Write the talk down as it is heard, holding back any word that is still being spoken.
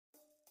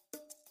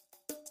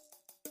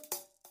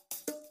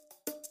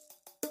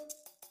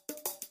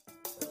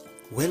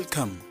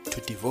Welcome to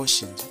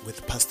Devotions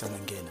with Pastor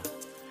Mangena.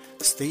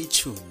 Stay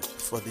tuned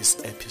for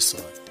this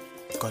episode.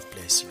 God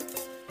bless you.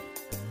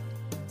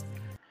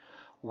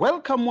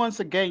 Welcome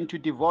once again to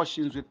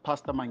Devotions with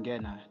Pastor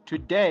Mangena.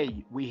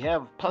 Today we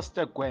have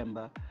Pastor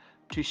Gwemba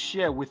to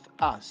share with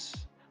us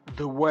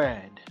the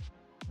Word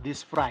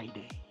this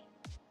Friday.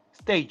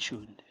 Stay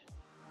tuned.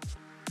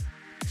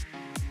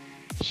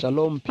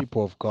 Shalom,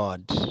 people of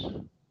God.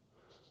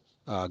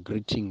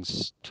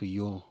 Greetings to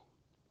you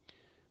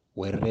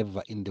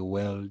wherever in the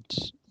world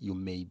you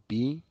may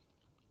be.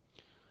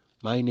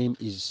 My name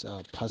is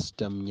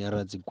Pastor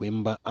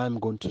Gwemba. I'm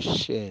going to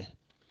share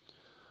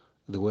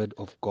the Word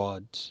of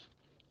God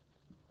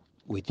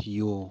with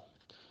you.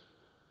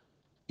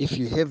 If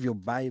you have your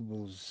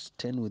Bibles,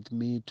 turn with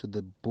me to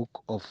the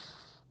book of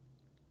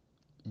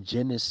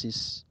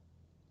Genesis,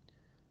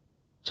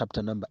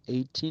 chapter number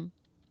 18,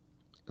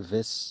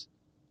 verse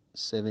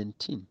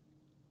 17.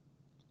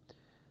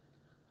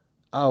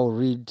 I'll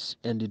read,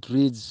 and it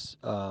reads,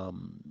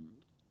 and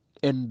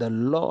the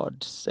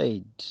Lord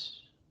said,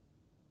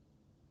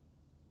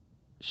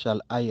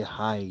 shall I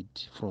hide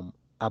from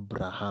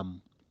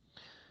Abraham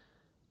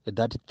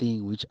that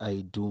thing which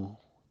I do?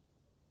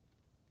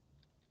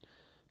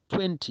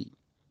 20.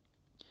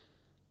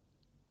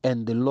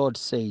 And the Lord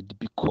said,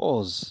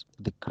 because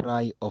the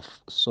cry of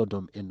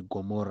Sodom and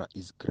Gomorrah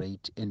is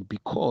great, and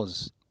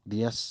because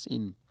their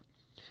sin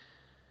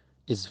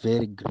is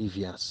very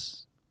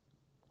grievous,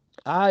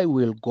 I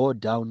will go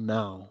down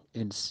now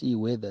and see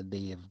whether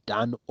they have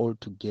done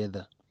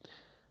altogether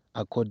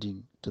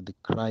according to the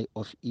cry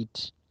of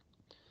it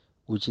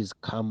which is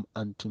come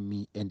unto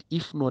me, and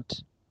if not,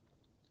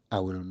 I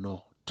will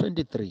know.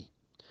 23.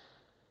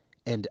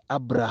 And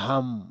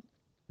Abraham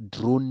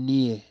drew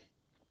near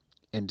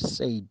and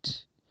said,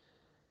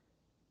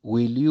 will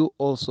you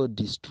also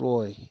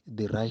destroy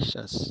the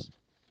righteous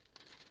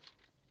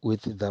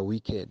with the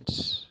wicked?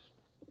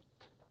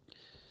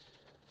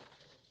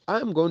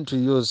 I'm going to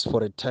use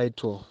for a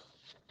title,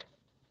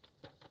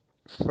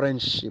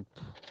 Friendship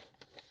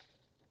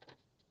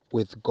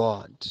with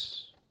God.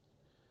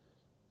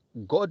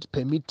 God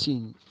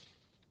permitting,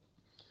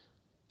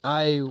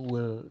 I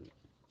will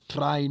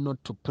try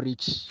not to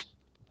preach,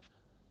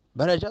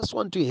 but I just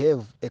want to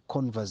have a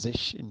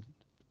conversation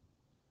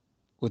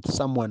with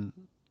someone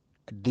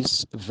at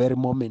this very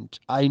moment.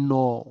 I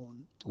know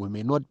we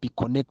may not be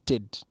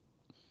connected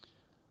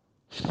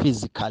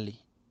physically,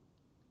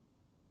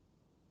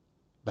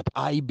 but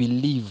I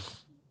believe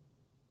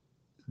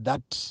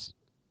that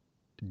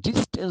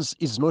distance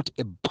is not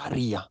a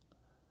barrier.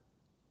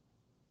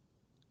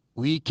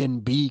 We can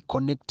be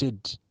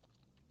connected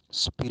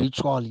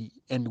spiritually,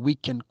 and we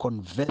can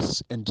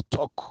converse and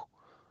talk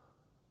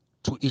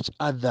to each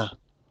other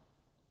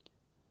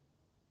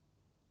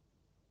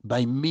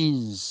by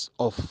means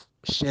of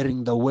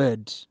sharing the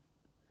word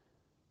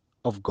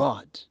of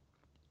God.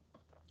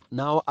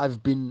 Now,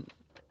 I've been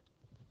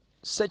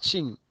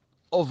searching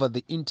over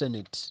the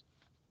internet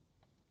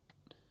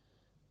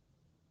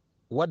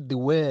what the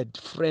word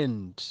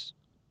friend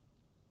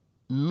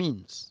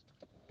means.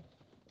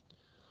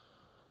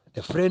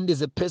 A friend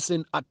is a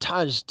person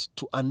attached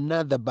to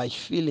another by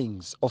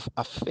feelings of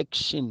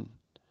affection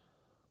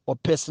or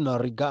personal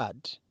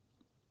regard.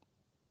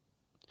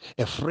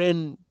 A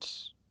friend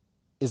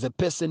is a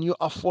person you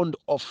are fond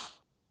of,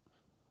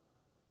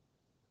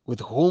 with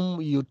whom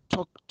you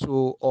talk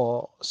to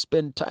or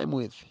spend time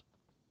with.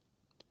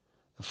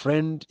 A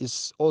friend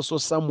is also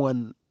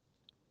someone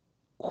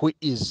who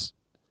is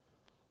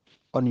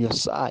on your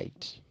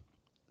side,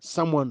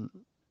 someone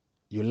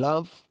you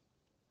love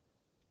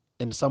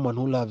and someone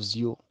who loves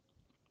you,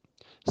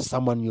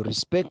 someone you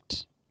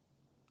respect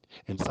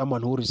and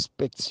someone who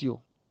respects you,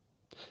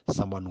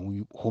 someone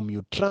whom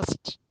you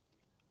trust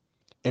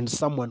and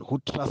someone who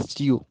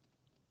trusts you,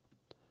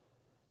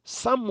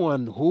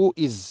 someone who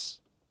is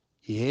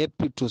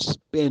happy to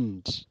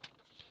spend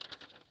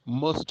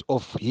most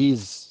of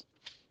his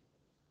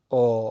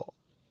or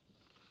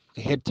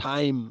her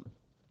time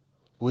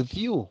with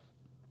you.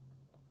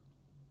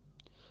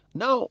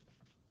 Now,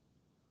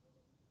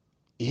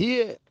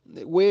 here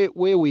where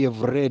we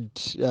have read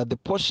the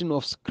portion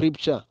of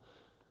scripture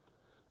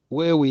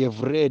where we have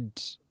read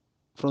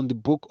from the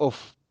book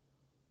of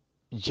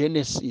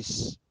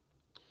Genesis,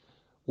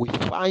 we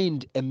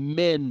find a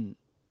man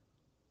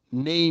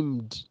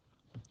named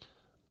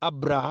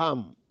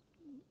Abraham.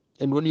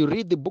 And when you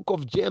read the book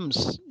of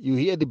James, you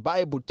hear the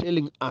Bible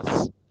telling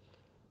us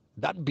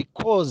that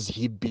because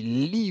he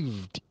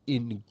believed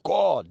in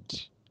God,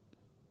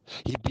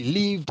 he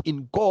believed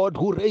in God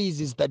who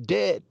raises the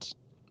dead.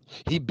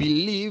 He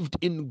believed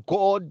in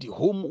God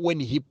whom when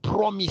he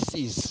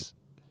promises,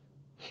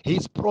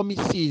 his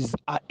promises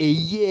are a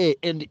yea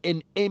and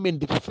an amen.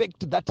 The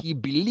fact that he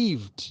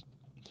believed,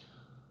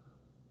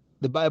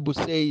 the Bible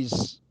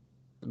says,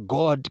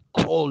 God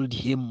called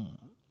him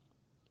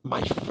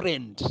my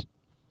friend.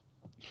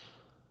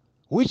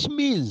 Which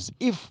means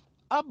if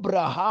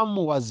Abraham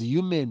was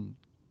human,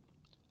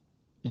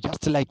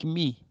 just like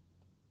me,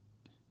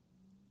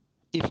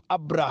 if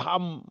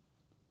Abraham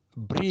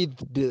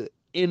breathed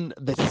in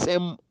the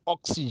same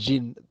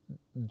oxygen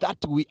that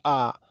we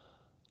are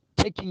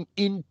taking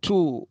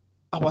into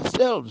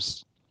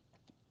ourselves.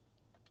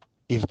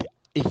 If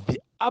the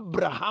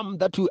Abraham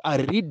that we are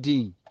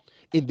reading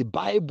in the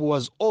Bible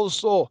was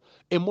also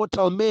a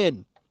mortal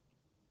man,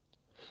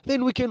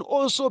 then we can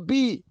also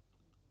be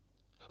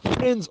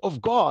friends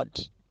of God.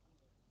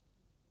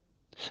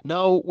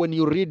 Now, when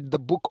you read the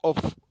book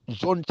of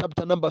John,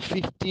 chapter number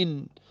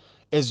 15,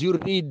 as you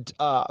read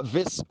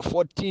verse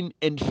 14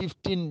 and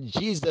 15,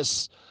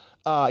 Jesus,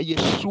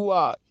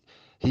 Yeshua,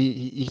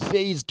 he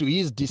says to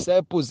his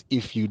disciples,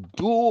 if you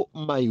do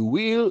my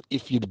will,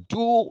 if you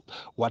do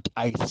what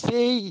I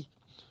say,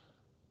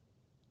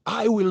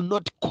 I will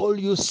not call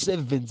you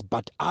servants,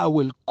 but I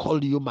will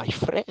call you my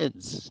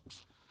friends.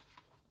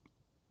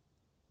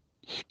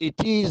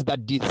 It is the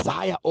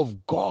desire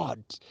of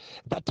God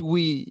that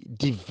we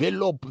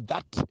develop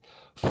that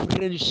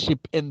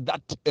friendship and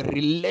that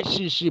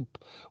relationship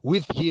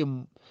with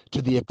Him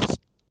to the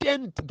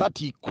extent that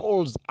He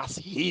calls us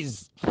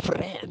His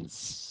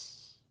friends.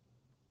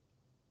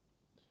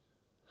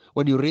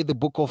 When you read the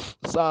book of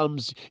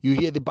Psalms, you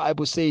hear the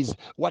Bible says,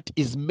 what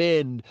is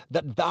man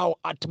that thou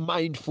art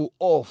mindful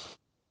of?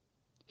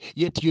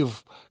 Yet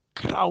you've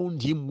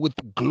crowned him with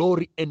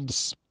glory and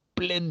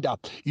splendor.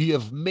 You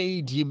have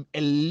made him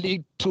a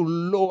little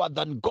lower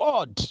than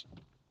God.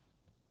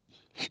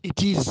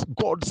 It is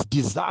God's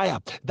desire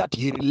that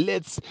he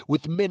relates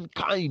with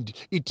mankind.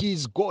 It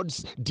is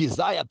God's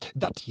desire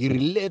that he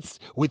relates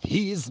with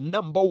his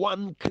number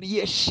one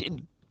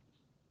creation.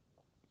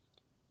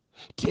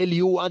 Tell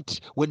you what,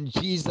 when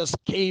Jesus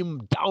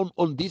came down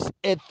on this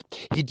earth,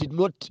 he did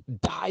not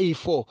die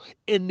for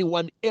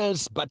anyone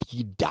else, but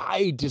he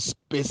died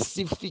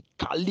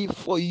specifically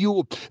for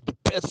you, the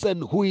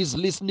person who is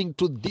listening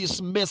to this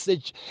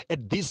message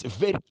at this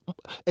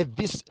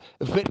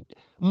very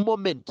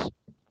moment.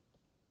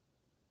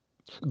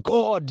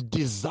 God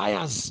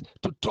desires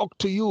to talk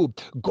to you.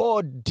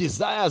 God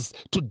desires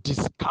to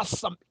discuss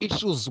some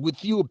issues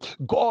with you.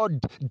 God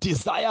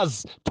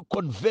desires to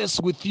converse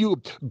with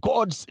you.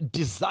 God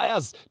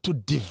desires to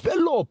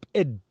develop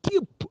a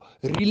deep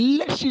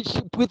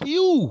relationship with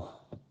you.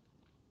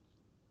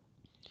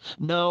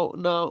 Now,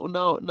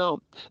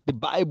 the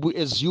Bible,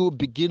 as you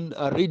begin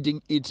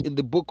reading it in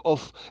the book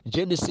of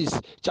Genesis,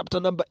 chapter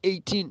number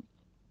 18,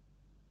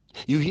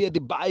 you hear the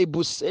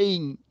Bible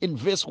saying in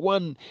verse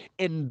 1,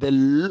 and the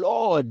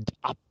Lord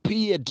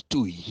appeared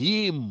to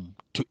him,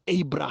 to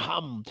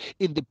Abraham,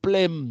 in the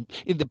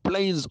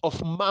plains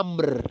of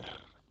Mamre,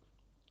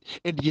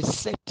 and he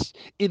sat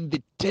in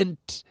the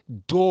tent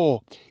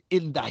door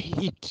in the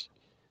heat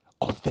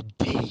of the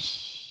day.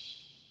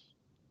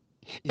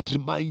 It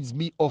reminds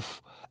me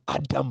of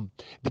Adam.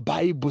 The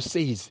Bible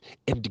says,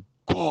 and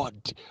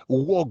God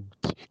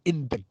walked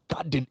in the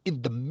garden,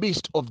 in the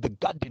midst of the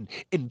garden,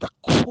 in the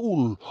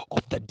cool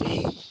of the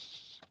day.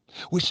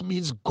 Which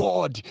means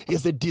God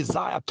has a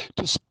desire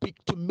to speak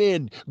to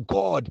men.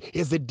 God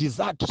has a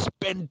desire to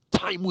spend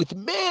time with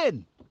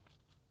men.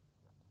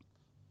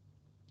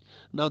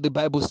 Now the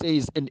Bible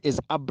says, and as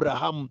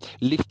Abraham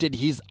lifted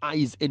his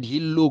eyes and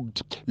he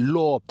looked,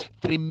 lo,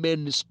 3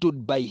 men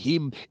stood by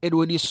him. And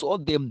when he saw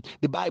them,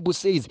 the Bible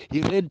says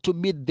he ran to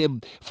meet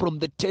them from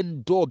the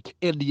tent door,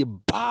 and he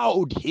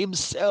bowed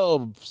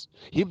himself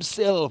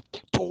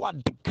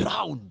toward the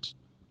ground.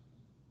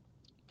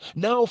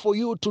 Now, for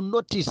you to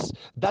notice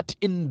that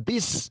in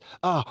this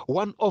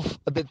one of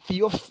the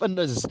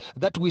theophanies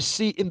that we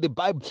see in the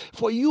Bible,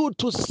 for you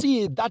to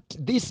see that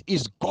this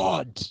is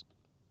God.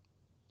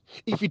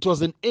 If it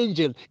was an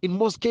angel, in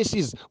most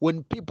cases,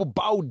 when people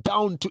bow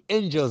down to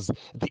angels,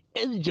 the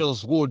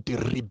angels would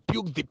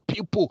rebuke the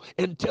people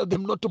and tell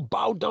them not to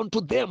bow down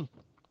to them.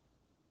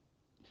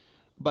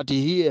 But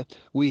here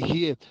we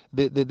hear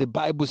the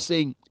Bible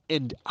saying,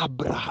 and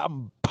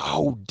Abraham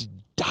bowed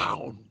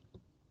down,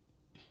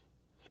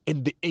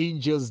 and the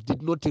angels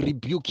did not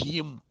rebuke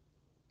him.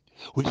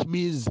 Which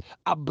means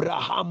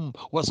Abraham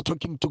was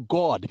talking to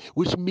God,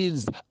 which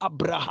means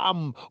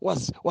Abraham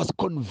was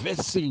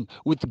conversing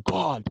with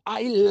God.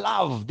 I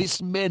love this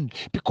man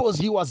because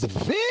he was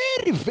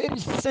very, very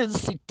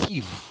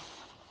sensitive.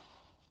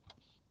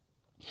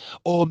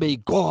 Oh, may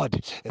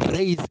God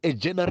raise a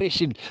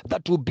generation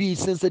that will be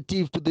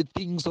sensitive to the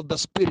things of the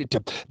Spirit,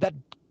 that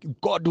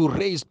God will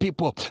raise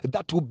people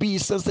that will be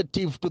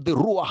sensitive to the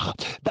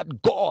Ruach, that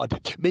God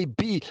may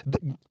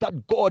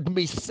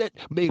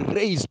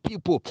raise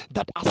people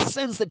that are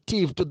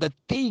sensitive to the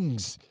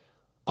things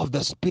of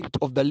the Spirit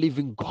of the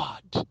living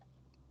God.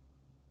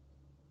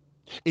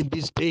 In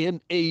this day and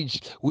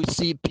age, we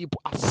see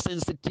people are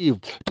sensitive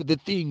to the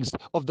things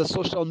of the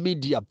social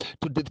media,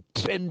 to the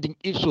trending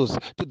issues,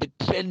 to the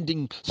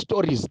trending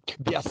stories.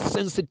 They are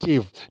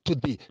sensitive to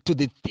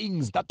the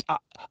things that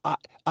are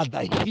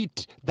the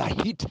hit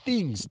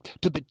things,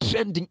 to the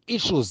trending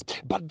issues,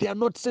 but they are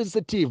not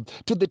sensitive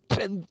to the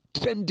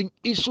trending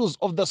issues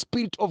of the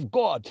Spirit of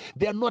God.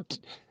 They are not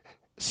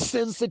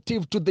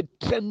sensitive to the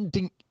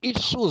trending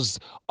issues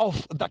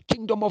of the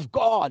kingdom of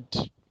God.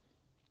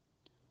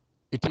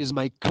 It is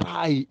my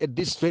cry at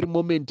this very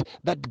moment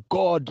that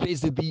God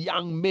raises the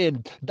young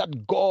men,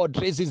 that God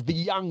raises the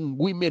young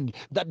women,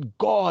 that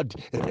God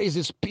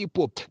raises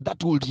people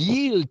that will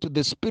yield to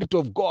the Spirit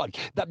of God,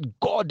 that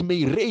God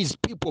may raise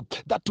people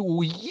that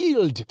will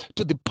yield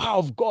to the power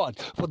of God.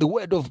 For the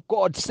word of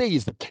God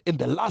says, in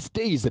the last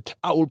days,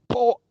 I will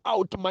pour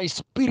out my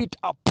Spirit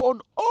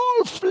upon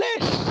all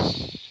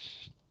flesh.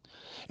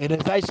 And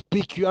as I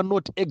speak, you are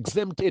not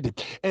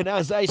exempted. And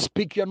as I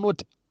speak, you are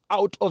not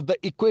out of the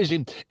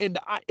equation. And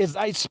as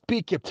I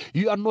speak,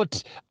 you are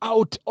not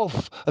out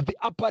of the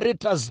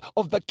apparatus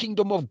of the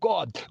kingdom of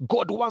God.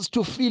 God wants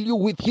to fill you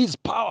with his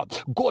power.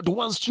 God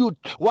wants to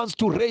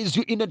raise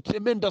you in a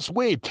tremendous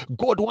way.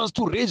 God wants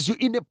to raise you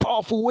in a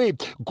powerful way.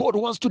 God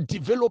wants to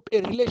develop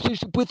a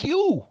relationship with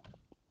you.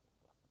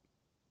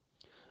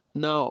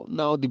 Now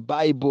the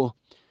Bible,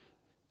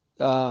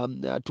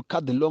 to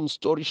cut the long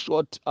story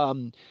short,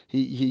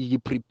 he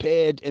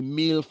prepared a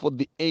meal for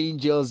the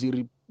angels.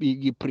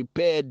 He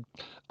prepared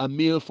a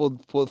meal for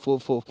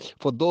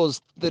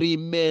those three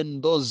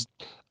men, those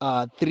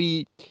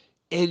three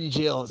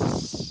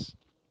angels.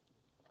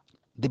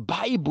 The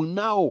Bible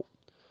now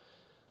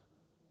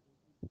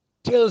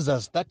tells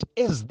us that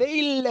as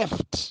they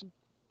left,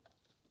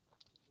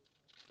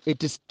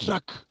 it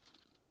struck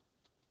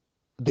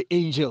the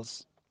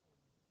angels.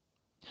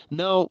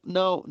 Now,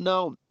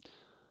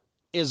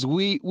 as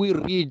we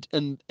read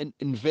in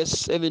verse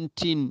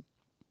 17,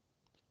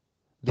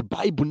 the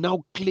Bible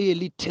now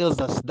clearly tells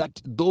us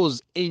that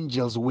those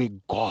angels were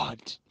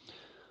God.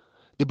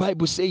 The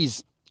Bible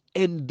says,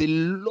 and the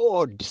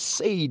Lord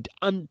said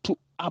unto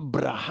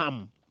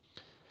Abraham,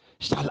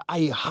 shall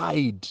I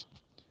hide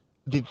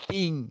the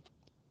thing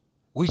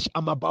which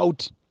I'm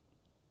about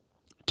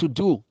to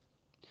do?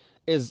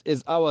 As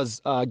I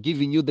was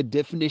giving you the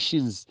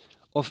definitions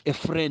of a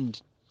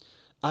friend,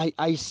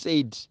 I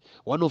said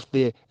one of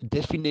the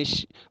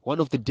definitions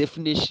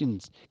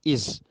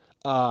is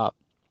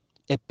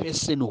a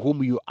person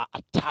whom you are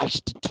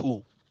attached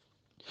to.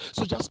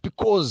 So just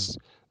because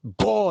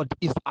God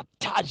is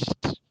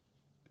attached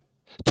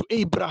to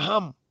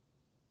Abraham,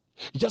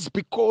 just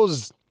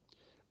because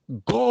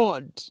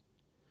God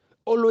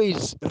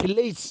always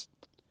relates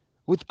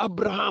with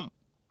Abraham,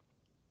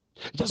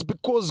 just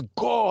because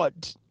God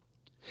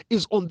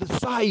is on the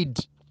side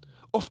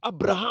of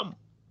Abraham,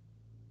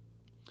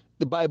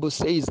 the Bible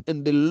says,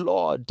 and the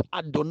Lord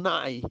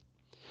Adonai,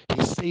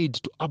 he said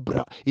to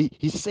Abraham,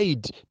 he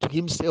said to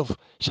himself,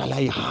 shall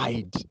I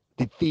hide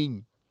the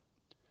thing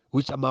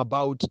which I'm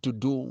about to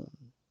do?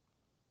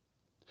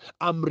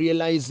 I'm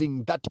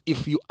realizing that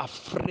if you are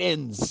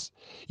friends,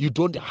 you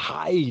don't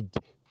hide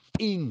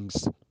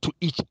things to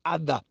each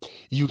other.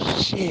 You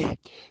share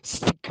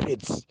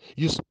secrets.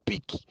 You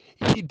speak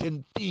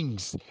hidden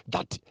things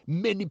that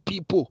many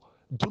people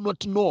do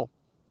not know.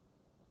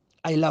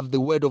 I love the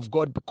word of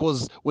God,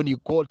 because when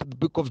you go to the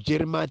book of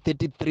Jeremiah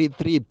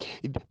 33:3,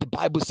 the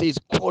Bible says,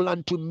 call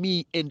unto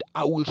me and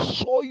I will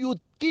show you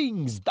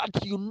things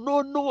that you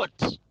know not.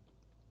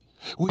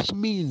 Which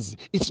means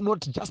it's not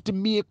just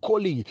mere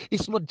calling,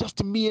 it's not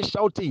just mere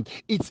shouting,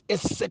 it's a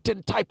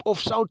certain type of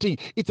shouting,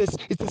 it's a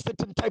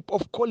certain type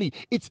of calling,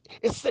 it's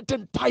a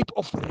certain type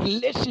of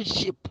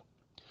relationship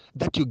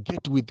that you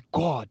get with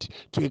God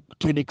to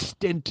an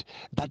extent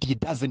that he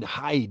doesn't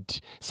hide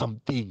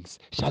some things.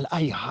 Shall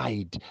I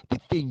hide the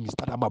things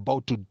that I'm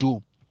about to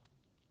do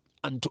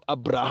unto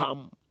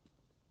Abraham?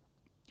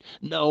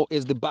 Now,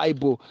 as the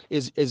Bible,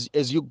 as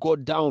you go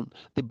down,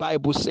 the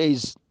Bible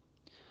says,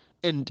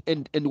 and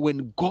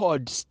when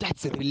God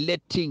starts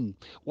relating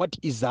what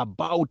is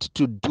about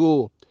to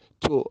do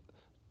to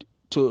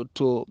to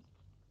to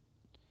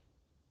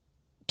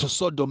to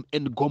Sodom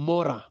and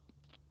Gomorrah,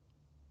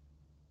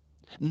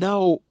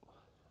 now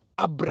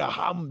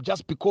Abraham,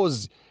 just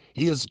because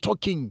he is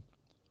talking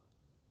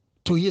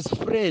to his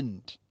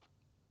friend,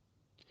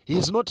 he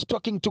is not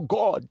talking to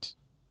God,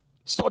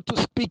 so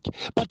to speak,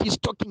 but he's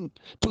talking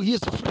to his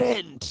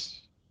friend.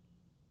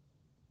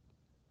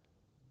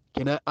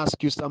 Can I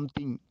ask you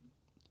something?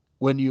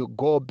 When you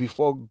go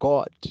before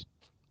God,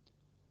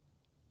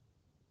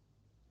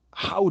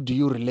 how do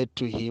you relate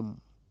to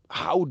him?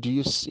 How do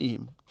you see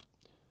him?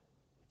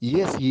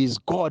 Yes, he is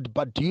God,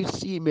 but do you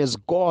see him as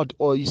God,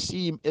 or you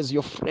see him as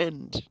your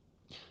friend?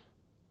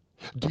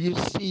 Do you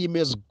see him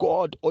as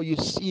God, or you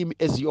see him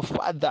as your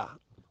father?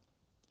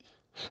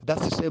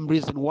 That's the same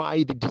reason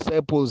why the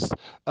disciples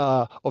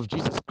of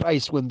Jesus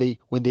Christ, when they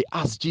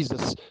asked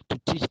Jesus to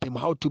teach them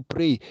how to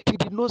pray, he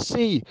did not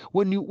say,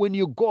 when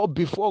you go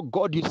before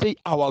God, you say,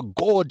 our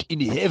God in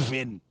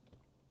heaven.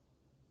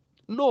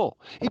 No,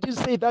 he didn't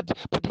say that,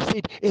 but he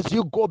said, as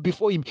you go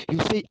before him, you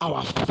say,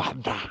 our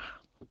Father.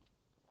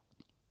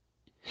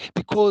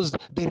 Because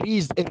there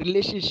is a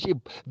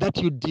relationship that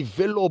you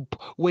develop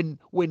when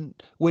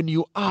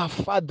you are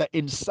father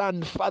and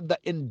son, father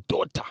and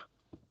daughter.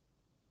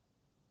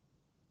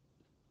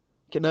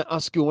 Can I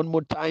ask you one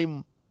more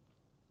time?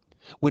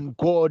 When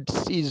God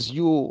sees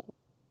you,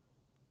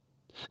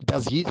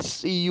 does he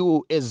see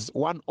you as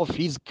one of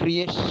his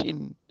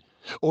creation,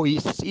 Or he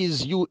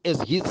sees you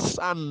as his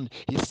son,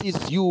 he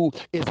sees you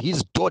as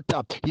his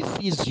daughter, he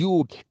sees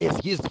you as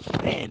his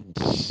friend.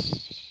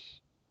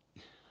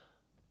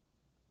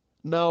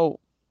 Now,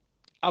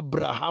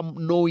 Abraham,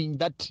 knowing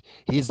that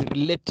he's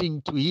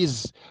relating to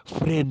his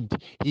friend,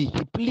 he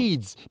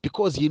pleads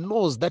because he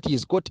knows that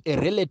he's got a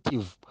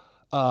relative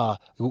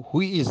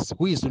who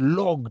is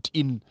logged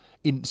in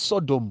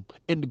Sodom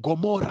and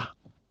Gomorrah.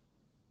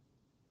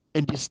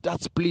 And he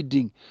starts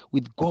pleading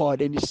with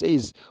God, and he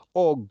says,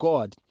 oh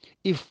God,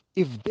 if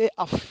there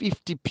are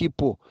 50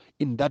 people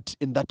in that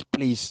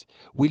place,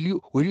 will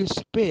you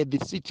spare the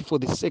city for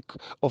the sake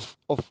of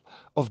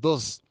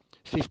those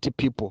 50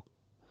 people?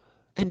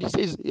 And he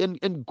says,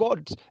 and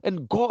God,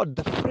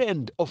 the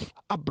friend of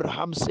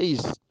Abraham,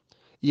 says,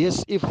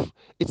 yes, if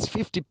it's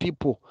 50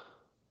 people,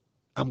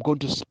 I'm going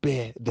to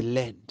spare the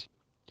land.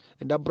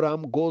 And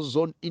Abraham goes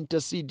on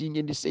interceding,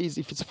 and he says,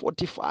 if it's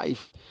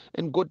 45,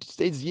 and God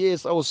says,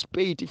 yes, I will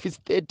spare it. If it's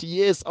 30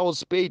 years, I will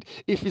spare it.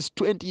 If it's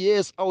 20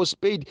 years, I will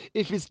spare it.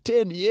 If it's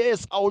 10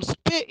 years, I will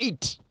spare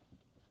it.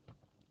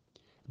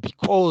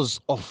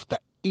 Because of the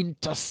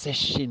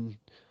intercession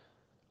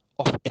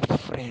of a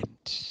friend.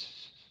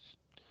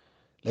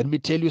 Let me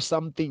tell you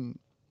something.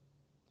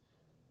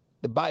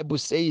 The Bible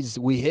says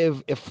we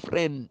have a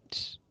friend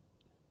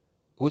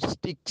who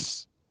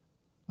sticks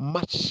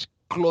much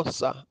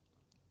closer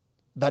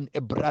than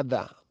a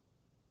brother.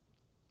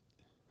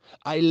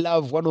 I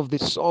love one of the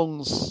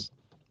songs.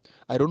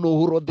 I don't know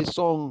who wrote the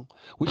song,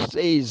 which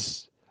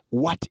says,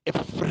 what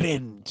a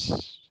friend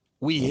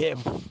we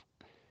have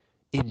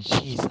in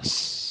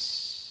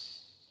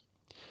Jesus.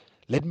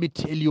 Let me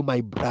tell you,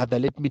 my brother,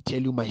 let me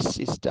tell you, my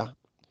sister,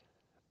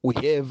 we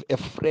have a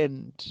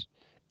friend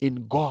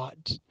in God.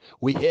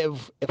 We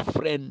have a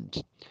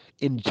friend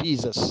in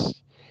Jesus.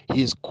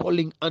 He is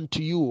calling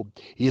unto you.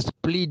 He is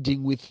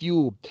pleading with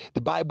you.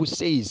 The Bible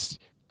says,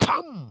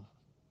 come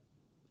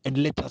and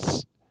let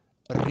us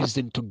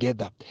reason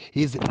together.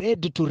 He's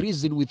ready to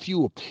reason with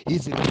you.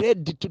 He's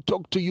ready to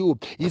talk to you.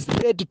 He's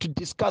ready to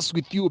discuss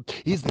with you.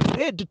 He's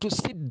ready to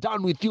sit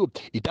down with you.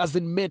 It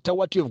doesn't matter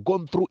what you have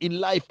gone through in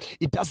life.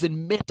 It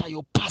doesn't matter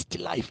your past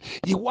life.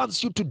 He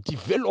wants you to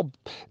develop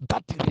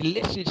that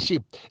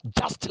relationship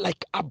just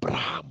like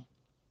Abraham,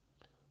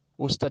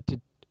 who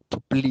started to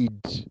plead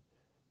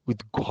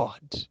with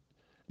God,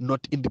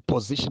 not in the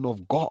position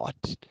of God,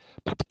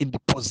 but in the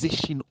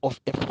position of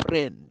a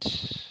friend.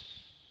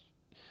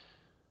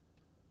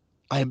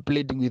 I am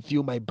pleading with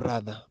you, my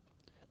brother.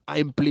 I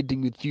am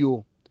pleading with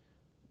you,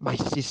 my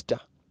sister.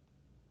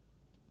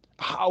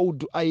 How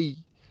do I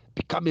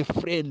become a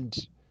friend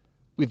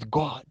with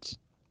God?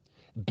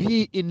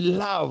 Be in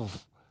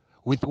love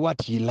with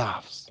what He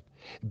loves.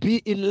 Be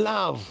in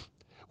love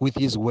with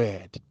His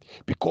word.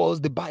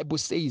 Because the Bible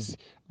says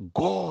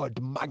God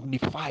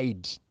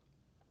magnified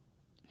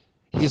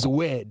His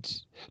word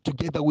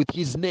together with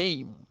His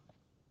name.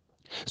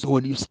 So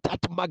when you start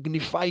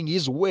magnifying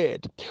His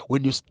word,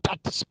 when you start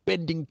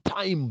spending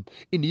time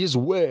in His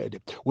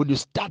word, when you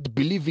start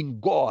believing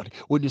God,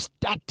 when you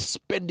start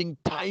spending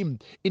time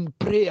in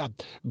prayer,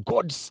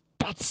 God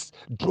starts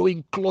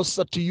drawing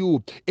closer to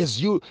you.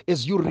 As you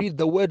read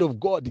the word of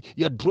God,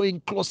 you're drawing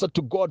closer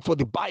to God. For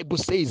the Bible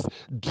says,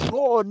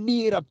 draw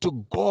nearer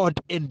to God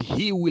and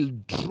He will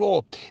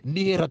draw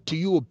nearer to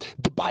you.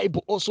 The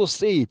Bible also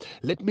says,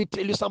 let me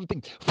tell you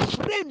something,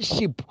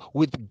 friendship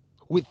with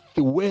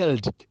the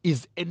world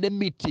is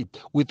enmity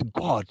with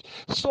God.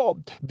 So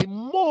the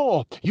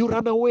more you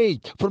run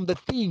away from the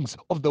things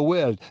of the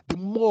world, the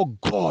more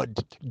God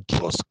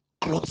draws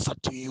closer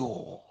to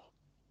you.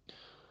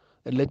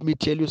 And let me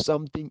tell you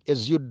something,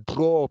 as you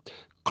draw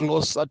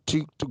closer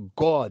to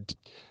God,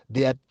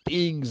 there are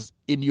things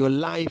in your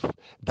life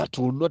that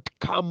will not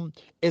come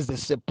as a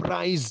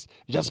surprise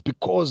just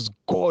because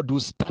God will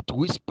start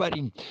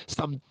whispering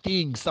some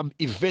things, some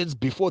events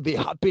before they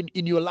happen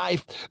in your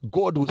life.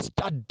 God will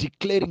start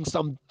declaring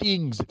some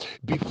things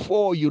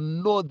before you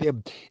know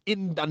them.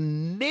 In the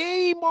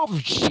name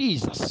of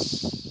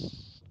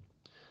Jesus,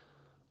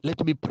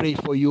 let me pray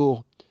for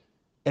you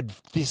at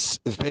this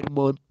very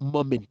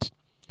moment.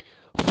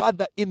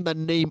 Father, in the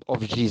name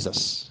of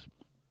Jesus,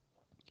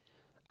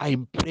 I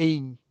am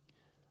praying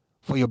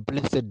for your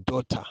blessed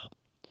daughter.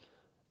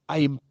 I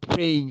am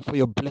praying for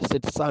your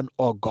blessed son,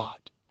 oh God.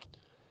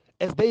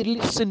 As they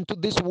listen to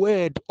this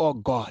word, oh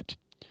God,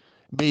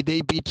 may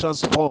they be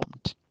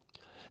transformed.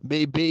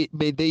 May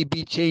they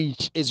be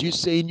changed, as you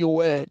say in your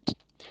word.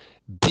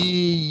 Be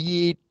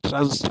ye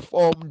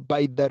transformed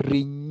by the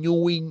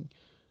renewing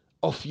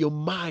of your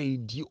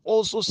mind. You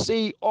also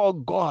say, oh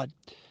God,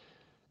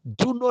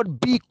 do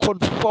not be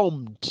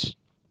conformed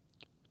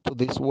to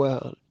this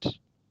world.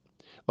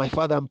 My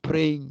Father, I'm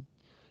praying,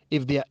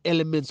 if there are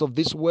elements of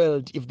this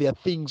world, if there are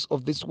things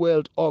of this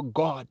world, oh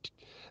God,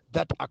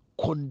 that are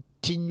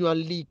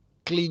continually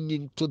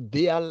clinging to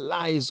their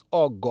lives,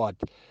 oh God,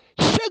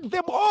 shake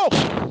them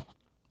off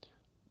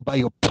by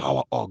your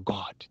power, oh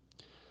God,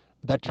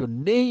 that your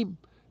name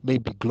may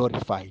be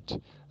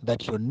glorified,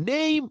 that your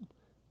name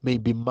may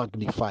be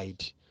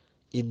magnified.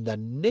 In the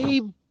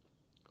name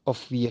of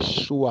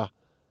Yeshua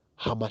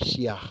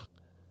HaMashiach.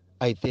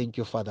 I thank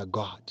you, Father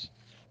God.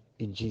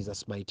 In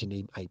Jesus' mighty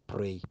name I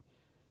pray.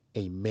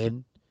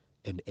 Amen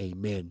and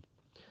amen.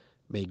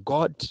 May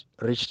God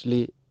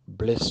richly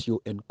bless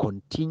you and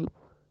continue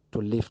to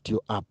lift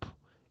you up.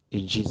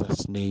 In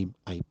Jesus' name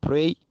I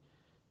pray.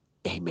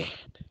 Amen.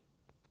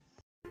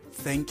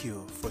 Thank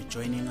you for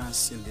joining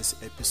us in this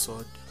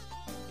episode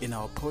in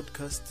our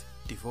podcast,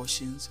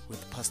 Devotions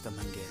with Pastor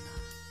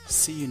Mangena.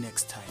 See you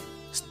next time.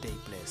 Stay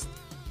blessed.